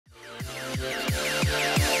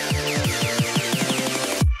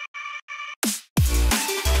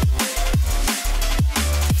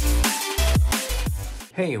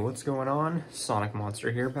Hey, what's going on? Sonic Monster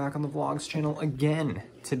here, back on the vlogs channel again.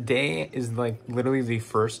 Today is like literally the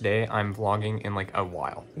first day I'm vlogging in like a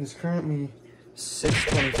while. It is currently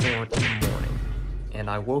 6:24 in the morning, and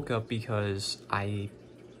I woke up because I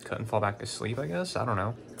couldn't fall back to sleep, I guess. I don't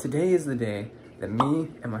know. Today is the day that me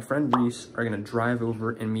and my friend Reese are gonna drive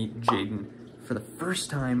over and meet Jaden for the first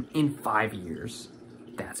time in 5 years.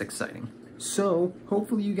 That's exciting. So,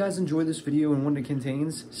 hopefully you guys enjoy this video and what it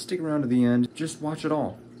contains. Stick around to the end. Just watch it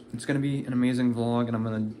all. It's gonna be an amazing vlog, and I'm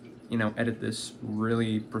gonna, edit this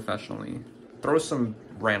really professionally. Throw some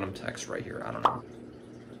random text right here. I don't know.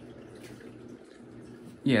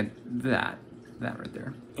 Yeah, that right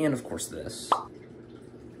there. And of course this.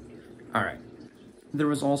 All right. There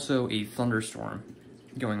was also a thunderstorm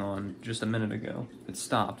going on just a minute ago. It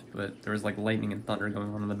stopped, but there was like lightning and thunder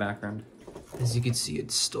going on in the background. As you can see,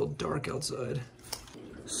 it's still dark outside.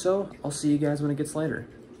 So, I'll see you guys when it gets lighter.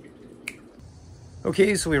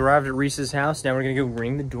 Okay, so we arrived at Reese's house. Now we're gonna go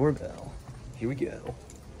ring the doorbell. Here we go.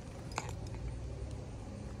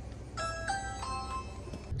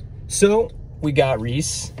 So, we got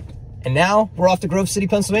Reese, and now we're off to Grove City,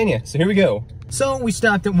 Pennsylvania. So here we go. So, we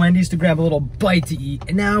stopped at Wendy's to grab a little bite to eat,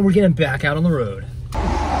 and now we're getting back out on the road.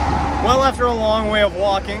 Well, after a long way of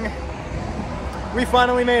walking, we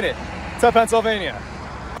finally made it to Pennsylvania.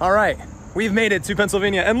 All right, we've made it to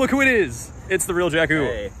Pennsylvania, and look who it is. It's TheRealJaku.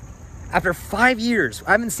 Hey. After 5 years,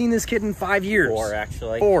 I haven't seen this kid in 5 years. 4,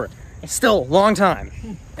 actually. 4. Still, long time.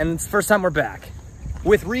 And it's the first time we're back.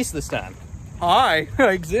 With Reese this time. Hi,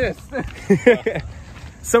 I exist.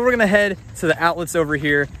 So we're gonna head to the outlets over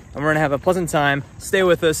here, and we're gonna have a pleasant time. Stay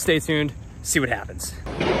with us, stay tuned, see what happens.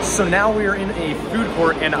 So now we are in a food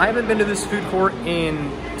court, and I haven't been to this food court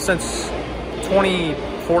since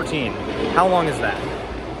 2014. How long is that?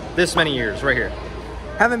 This many years, right here.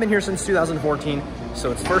 Haven't been here since 2014,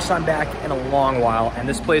 so it's first time back in a long while, and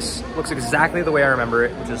this place looks exactly the way I remember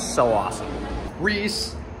it, which is so awesome.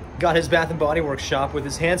 Reese got his Bath & Body Works shop with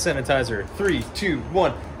his hand sanitizer. 3, 2,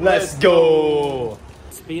 1, let's go!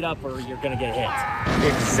 Speed up or you're gonna get hit.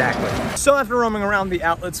 Exactly. So after roaming around the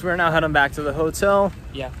outlets, we're now heading back to the hotel.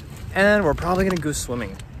 Yeah. And we're probably gonna go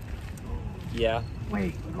swimming. Yeah.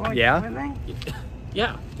 Wait, we're going Yeah? swimming?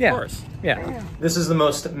 Yeah, Yeah. of course. Yeah. Damn. This is the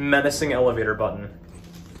most menacing elevator button.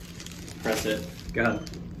 Press it. Go ahead.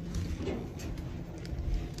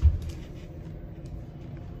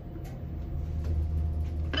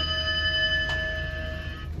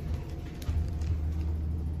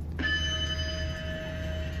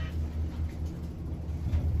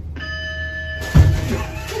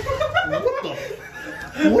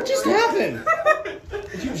 What just happened?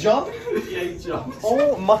 Did you jump? Yeah, you jumped.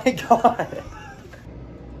 Oh my god.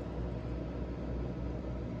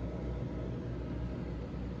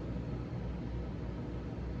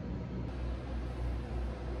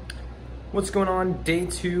 What's going on? Day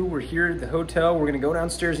 2, we're here at the hotel. We're gonna go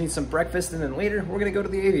downstairs and eat some breakfast, and then later we're gonna go to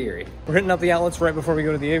the Aviary. We're hitting up the outlets right before we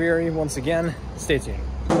go to the Aviary. Once again, stay tuned.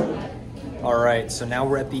 All right, so now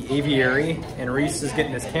we're at the Aviary, and Reese is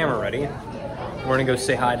getting his camera ready. We're gonna go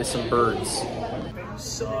say hi to some birds.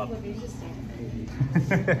 Sup? He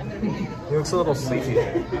looks a little sleepy.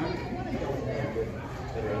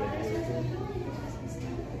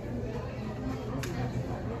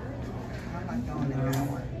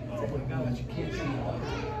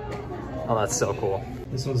 Oh, that's so cool.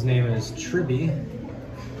 This one's name is Tribby.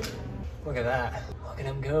 Look at that. Look at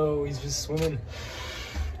him go. He's just swimming.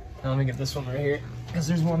 Now let me get this one right here, because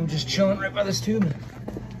there's one just chilling right by this tube.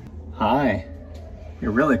 Hi.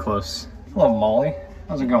 You're really close. Hello, Molly.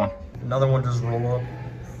 How's it going? Another one just rolled up.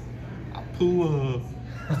 I'll pull up.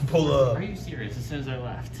 Pull up. Are you serious? As soon as I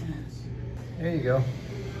left. There you go.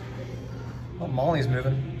 Oh, Molly's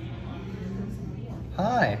moving.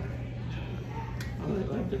 Hi.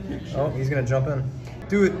 Oh, he's gonna jump in.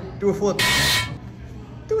 Do it. Do a flip.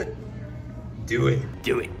 Do it. Do it.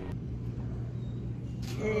 Do it.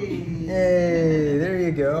 Hey, there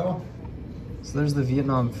you go. So there's the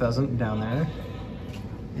Vietnam pheasant down there.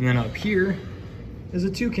 And then up here is a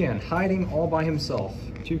toucan hiding all by himself.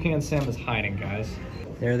 Toucan Sam is hiding, guys.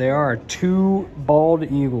 There they are, 2 bald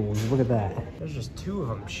eagles. Look at that. There's just 2 of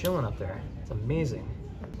them chilling up there. It's amazing.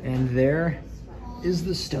 And there is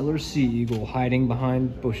the Stellar Sea Eagle hiding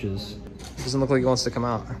behind bushes. Doesn't look like he wants to come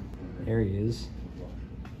out. There he is.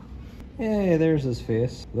 Hey, there's his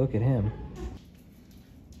face. Look at him.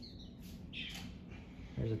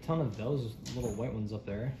 There's a ton of those little white ones up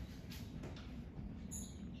there.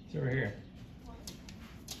 It's over here.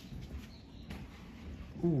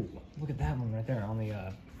 Ooh, look at that one right there on the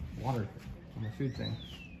water, on the food thing.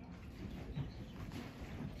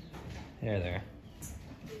 There.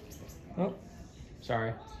 Oh,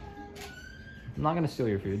 Sorry. I'm not gonna steal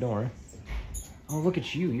your food, don't worry. Oh, look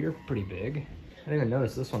at you, you're pretty big. I didn't even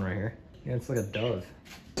notice this one right here. Yeah, it's like a dove.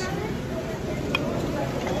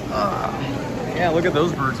 Yeah, look at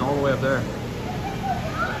those birds all the way up there.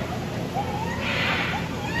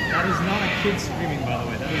 That is not a kid screaming, by the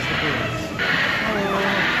way. That is the birds.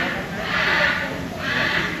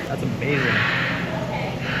 That's amazing.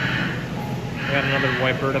 We got another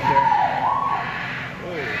white bird up there.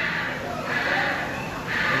 Whoa.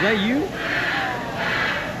 Is that you?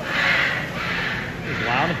 It's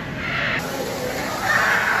loud.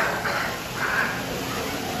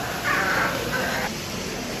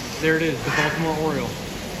 There it is, the Baltimore Oriole.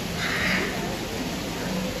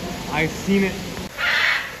 I've seen it.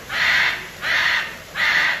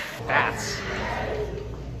 Bats.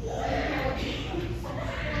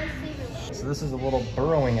 So this is a little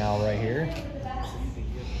burrowing owl right here.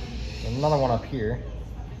 Another one up here.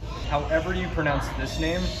 However you pronounce this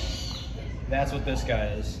name, that's what this guy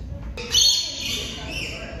is.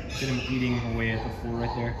 Get him eating away at the floor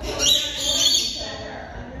right there.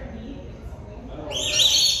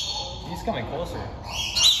 He's coming closer.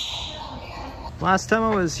 Last time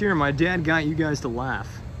I was here, my dad got you guys to laugh.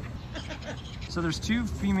 So there's two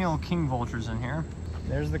female king vultures in here.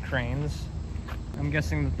 There's the cranes. I'm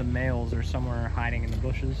guessing that the males are somewhere hiding in the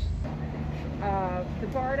bushes. The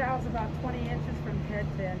barred owl is about 20 inches from head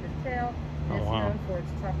to end of tail. And it's known for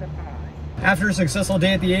its chocolate eye. After a successful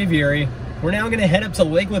day at the aviary, we're now gonna head up to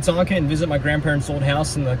Lake Latonka and visit my grandparents' old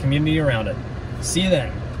house and the community around it. See you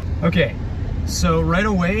then. Okay, so right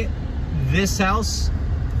away, this house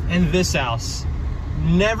and this house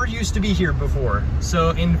never used to be here before.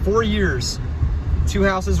 So in 4 years, 2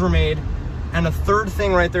 houses were made and a third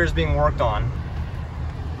thing right there is being worked on.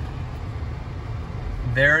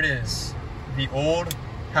 There it is, the old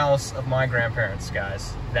house of my grandparents,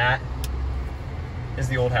 guys. That is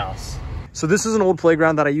the old house. So this is an old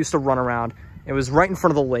playground that I used to run around. It was right in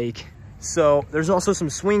front of the lake. So there's also some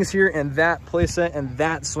swings here, and that playset and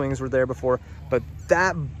that swings were there before, but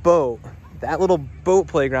that boat, that little boat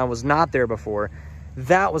playground was not there before.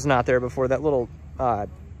 That was not there before, that little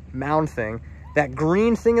mound thing. That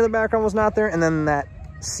green thing in the background was not there, and then that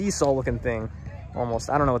seesaw looking thing, almost,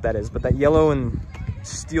 I don't know what that is, but that yellow and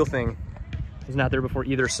steel thing was not there before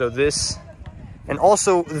either. So this, and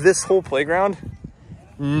also this whole playground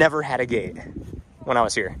never had a gate when I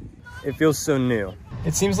was here. It feels so new.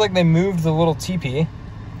 It seems like they moved the little teepee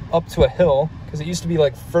up to a hill because it used to be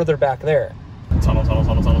like further back there. Tunnel, tunnel,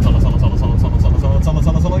 tunnel, tunnel, tunnel, tunnel, tunnel, tunnel, tunnel, tunnel, tunnel, tunnel,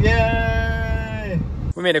 tunnel, tunnel, yay!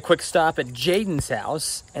 We made a quick stop at Jaden's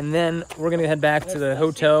house, and then we're gonna head back to the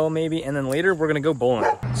hotel maybe, and then later we're gonna go bowling.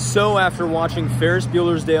 So after watching Ferris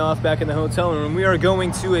Bueller's Day Off back in the hotel room, we are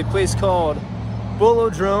going to a place called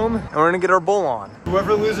Bowlodrome, and we're gonna get our bowl on.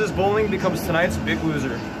 Whoever loses bowling becomes tonight's big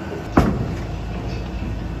loser.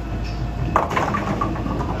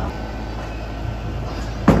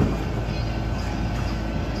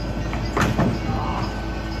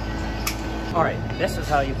 All right, this is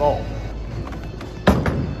how you bowl.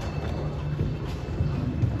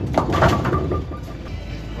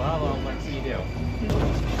 Well, let's see you do.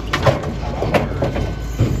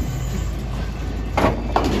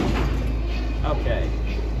 Okay.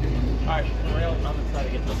 All right, for real, I'm gonna try to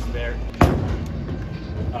get this there.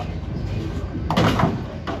 Up.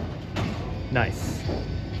 Nice.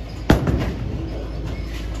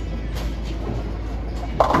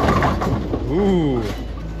 Ooh.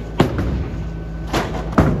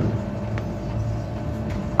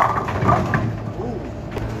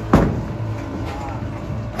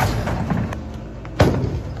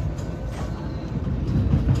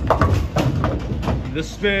 The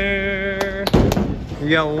spare. We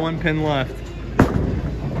got 1 pin left.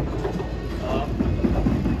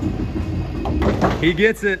 He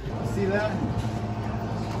gets it. See that?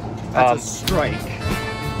 That's a strike.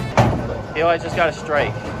 Yo, I just got a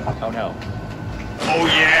strike. Oh no. Oh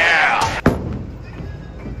yeah!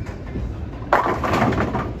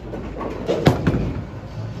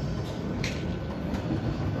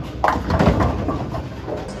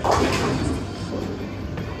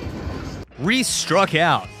 Reese struck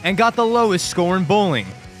out and got the lowest score in bowling,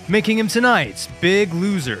 making him tonight's big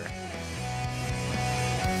loser.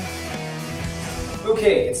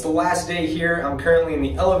 Okay, it's the last day here. I'm currently in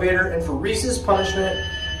the elevator, and for Reese's punishment,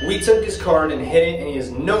 we took his card and hid it, and he has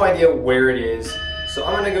no idea where it is. So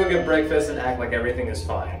I'm gonna go get breakfast and act like everything is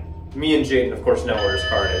fine. Me and Jaden, of course, know where his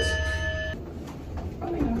card is.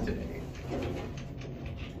 Probably not today.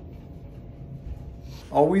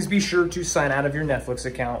 Always be sure to sign out of your Netflix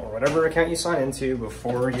account or whatever account you sign into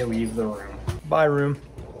before you leave the room. Bye, room.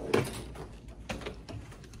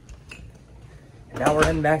 now we're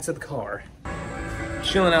heading back to the car.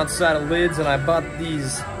 Chilling outside of Lids, and I bought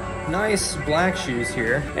these nice black shoes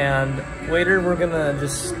here. And later we're gonna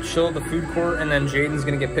just chill at the food court, and then Jaden's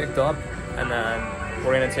gonna get picked up, and then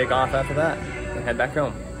we're gonna take off after that and head back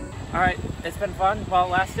home. All right, it's been fun while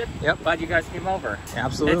it lasted. Yep. Glad you guys came over.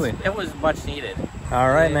 Absolutely. It was much needed.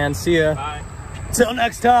 All right, man. See ya. Bye. Till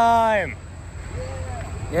next time.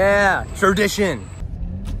 Yeah, tradition.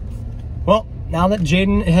 Well, now that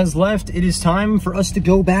Jaden has left, it is time for us to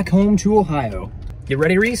go back home to Ohio. You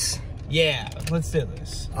ready, Reese? Yeah, let's do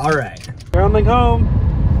this. All right. We're coming home.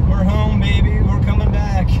 We're home, baby. We're coming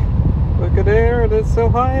back. Look at there, that's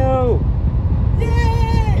Ohio.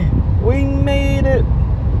 Yay! We made it.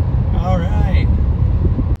 All right.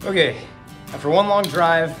 Okay, after one long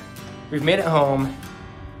drive, we've made it home,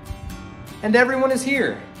 and everyone is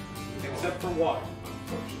here. Except for one.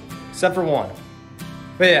 Except for one.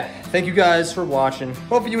 But yeah, thank you guys for watching.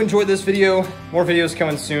 Hope you enjoyed this video. More videos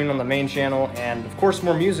coming soon on the main channel, and of course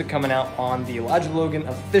more music coming out on the Elijah Logan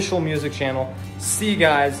official music channel. See you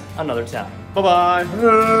guys another time. Bye-bye.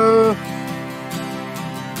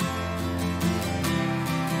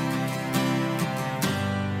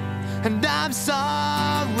 And I'm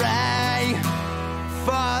sorry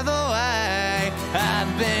for the way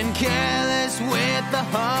I've been careless with the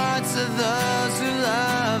hearts of those who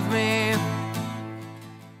love.